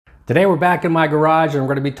Today we're back in my garage and we're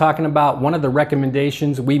going to be talking about one of the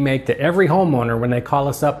recommendations we make to every homeowner when they call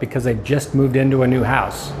us up because they've just moved into a new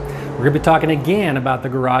house. We're going to be talking again about the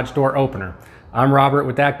garage door opener. I'm Robert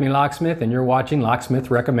with ACME Locksmith and you're watching Locksmith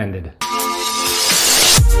Recommended.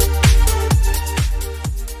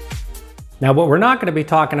 Now what we're not going to be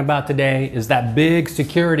talking about today is that big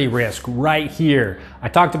security risk right here. I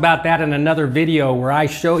talked about that in another video where I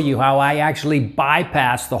show you how I actually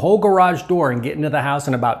bypass the whole garage door and get into the house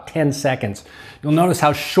in about 10 seconds. You'll notice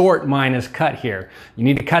how short mine is cut here. You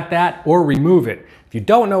need to cut that or remove it. If you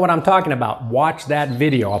don't know what I'm talking about, watch that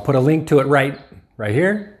video. I'll put a link to it right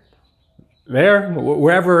here. There,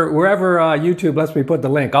 wherever YouTube lets me put the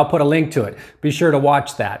link, I'll put a link to it. Be sure to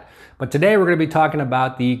watch that. But today we're going to be talking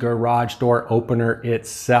about the garage door opener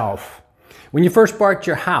itself. When you first bought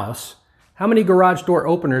your house, how many garage door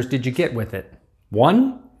openers did you get with it?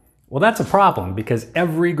 One? Well, that's a problem because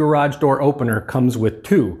every garage door opener comes with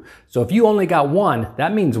two. So if you only got one,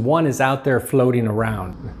 that means one is out there floating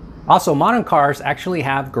around. Also, modern cars actually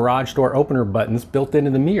have garage door opener buttons built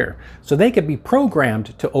into the mirror, so they could be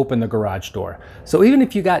programmed to open the garage door. So even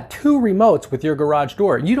if you got two remotes with your garage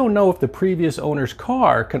door, you don't know if the previous owner's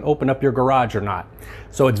car can open up your garage or not.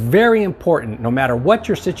 So it's very important, no matter what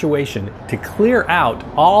your situation, to clear out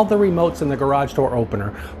all the remotes in the garage door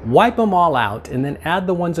opener, wipe them all out, and then add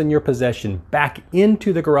the ones in your possession back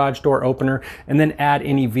into the garage door opener, and then add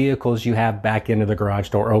any vehicles you have back into the garage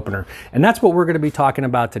door opener. And that's what we're going to be talking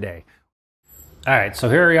about today. All right, so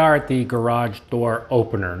here we are at the garage door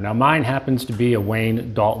opener. Now mine happens to be a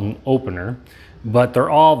Wayne Dalton opener, but they're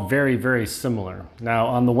all very, very similar. Now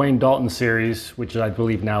on the Wayne Dalton series, which I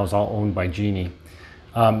believe now is all owned by Genie,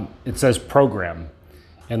 it says program.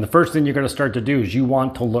 And the first thing you're gonna start to do is you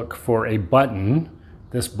want to look for a button.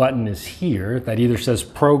 This button is here that either says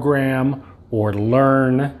program or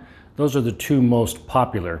learn. Those are the two most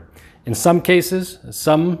popular. In some cases,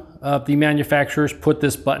 some of the manufacturers put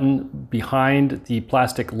this button behind the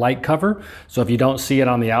plastic light cover. So if you don't see it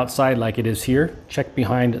on the outside like it is here, check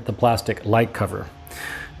behind the plastic light cover.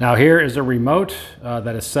 Now here is a remote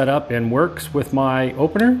that is set up and works with my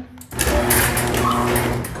opener.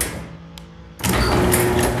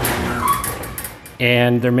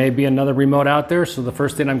 And there may be another remote out there, so the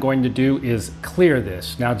first thing I'm going to do is clear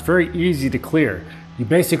this. Now it's very easy to clear. You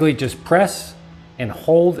basically just press and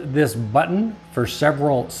hold this button for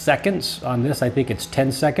several seconds. On this, I think it's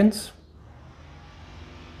 10 seconds.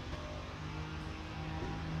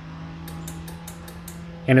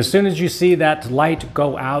 And as soon as you see that light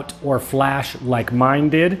go out or flash like mine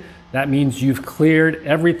did, that means you've cleared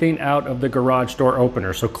everything out of the garage door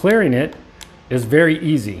opener. So clearing it is very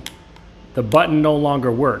easy. The button no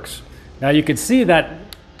longer works. Now you can see that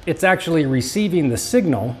it's actually receiving the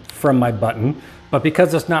signal from my button, but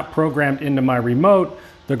because it's not programmed into my remote,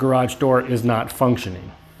 the garage door is not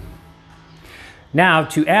functioning. Now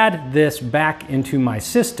to add this back into my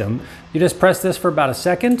system, you just press this for about a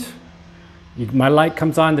second. My light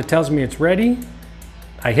comes on that tells me it's ready.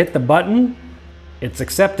 I hit the button. It's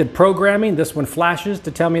accepted programming. This one flashes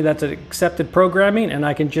to tell me that's accepted programming, and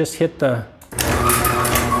I can just hit the...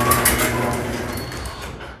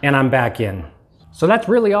 and I'm back in. So that's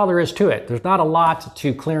really all there is to it. There's not a lot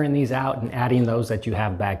to clearing these out and adding those that you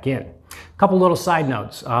have back in. A couple little side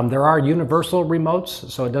notes. There are universal remotes,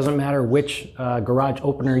 so it doesn't matter which garage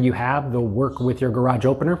opener you have, they'll work with your garage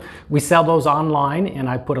opener. We sell those online, and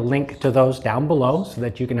I put a link to those down below so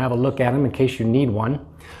that you can have a look at them in case you need one.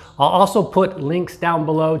 I'll also put links down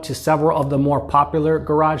below to several of the more popular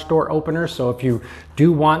garage door openers. So if you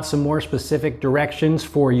do want some more specific directions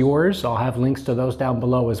for yours, I'll have links to those down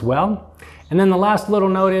below as well. And then the last little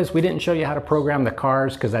note is we didn't show you how to program the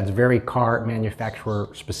cars because that's very car manufacturer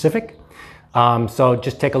specific. So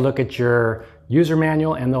just take a look at your user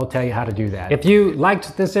manual and they'll tell you how to do that. If you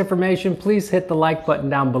liked this information, please hit the like button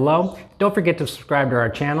down below. Don't forget to subscribe to our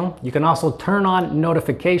channel. You can also turn on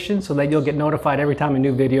notifications so that you'll get notified every time a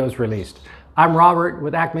new video is released. I'm Robert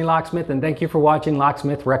with ACME Locksmith, and thank you for watching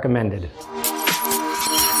Locksmith Recommended.